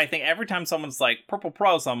just what I think. Every time someone's like purple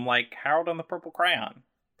prose, I'm like, Harold and the Purple Crayon,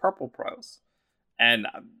 purple prose. And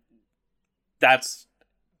that's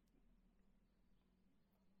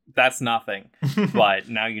nothing. But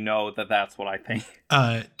now you know that that's what I think.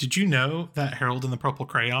 Did you know that Harold and the Purple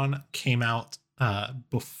Crayon came out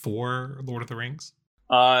before Lord of the Rings?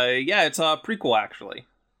 Yeah, it's a prequel, actually.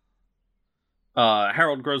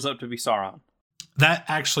 Harold grows up to be Sauron. That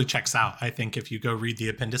actually checks out, I think, if you go read the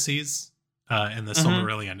appendices in the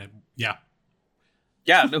Silmarillion. Yeah.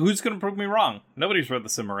 Yeah, who's going to prove me wrong? Nobody's read the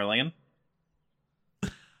Silmarillion.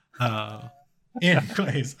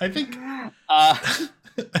 Anyways, I think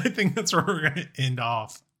I think that's where we're going to end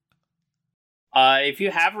off. If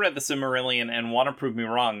you have read the Silmarillion and want to prove me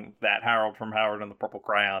wrong that Harold from Harold and the Purple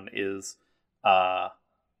Crayon is Baby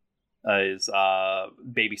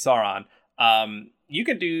Sauron, you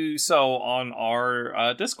can do so on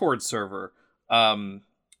our Discord server.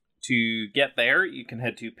 To get there, you can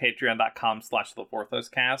head to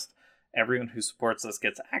patreon.com/thevorthoscast. Everyone who supports us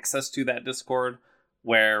gets access to that Discord,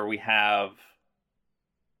 where we have,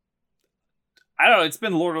 I don't know, it's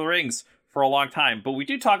been Lord of the Rings for a long time, but we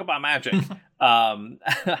do talk about magic. And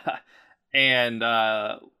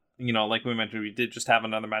you know, like we mentioned, we did just have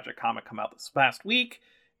another magic comic come out this past week,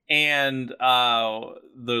 and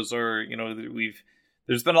those are, you know,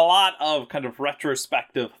 there's been a lot of kind of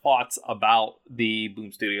retrospective thoughts about the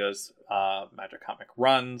Boom Studios magic comic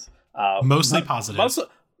runs. Mostly positive.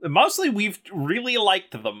 Mostly we've really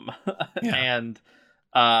liked them. Yeah. And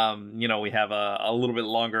you know, we have a little bit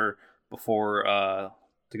longer before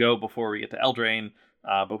to go before we get to Eldraine.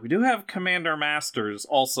 But we do have Commander Masters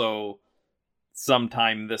also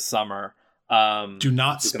sometime this summer. Do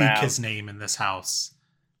not speak his name in this house.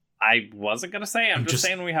 I wasn't going to say. I'm just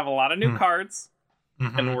saying we have a lot of new cards.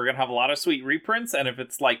 Mm-hmm. And we're going to have a lot of sweet reprints. And if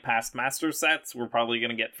it's like past master sets, we're probably going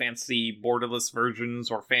to get fancy borderless versions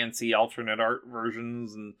or fancy alternate art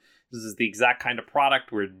versions. And this is the exact kind of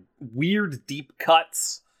product where weird deep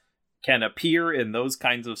cuts can appear in those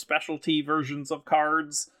kinds of specialty versions of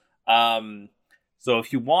cards. So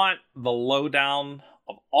if you want the lowdown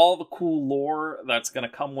of all the cool lore that's going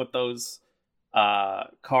to come with those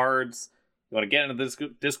cards, you want to get into this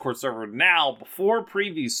Discord server now before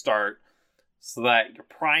previews start, so that you're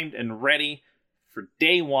primed and ready for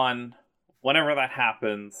day one, whenever that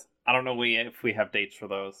happens. I don't know if we have dates for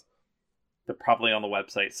those. They're probably on the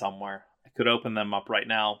website somewhere. I could open them up right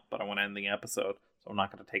now, but I want to end the episode, so I'm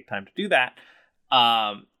not going to take time to do that.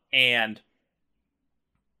 And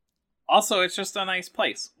also, it's just a nice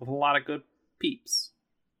place with a lot of good peeps.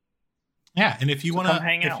 Yeah, and if you want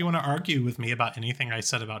to argue with me about anything I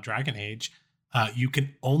said about Dragon Age, you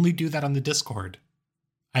can only do that on the Discord.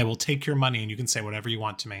 I will take your money and you can say whatever you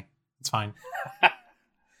want to me. It's fine.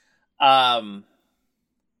 Yeah,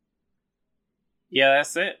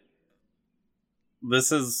 that's it.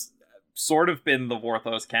 This has sort of been the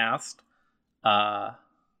Vorthos cast.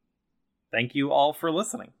 Thank you all for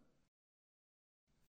listening.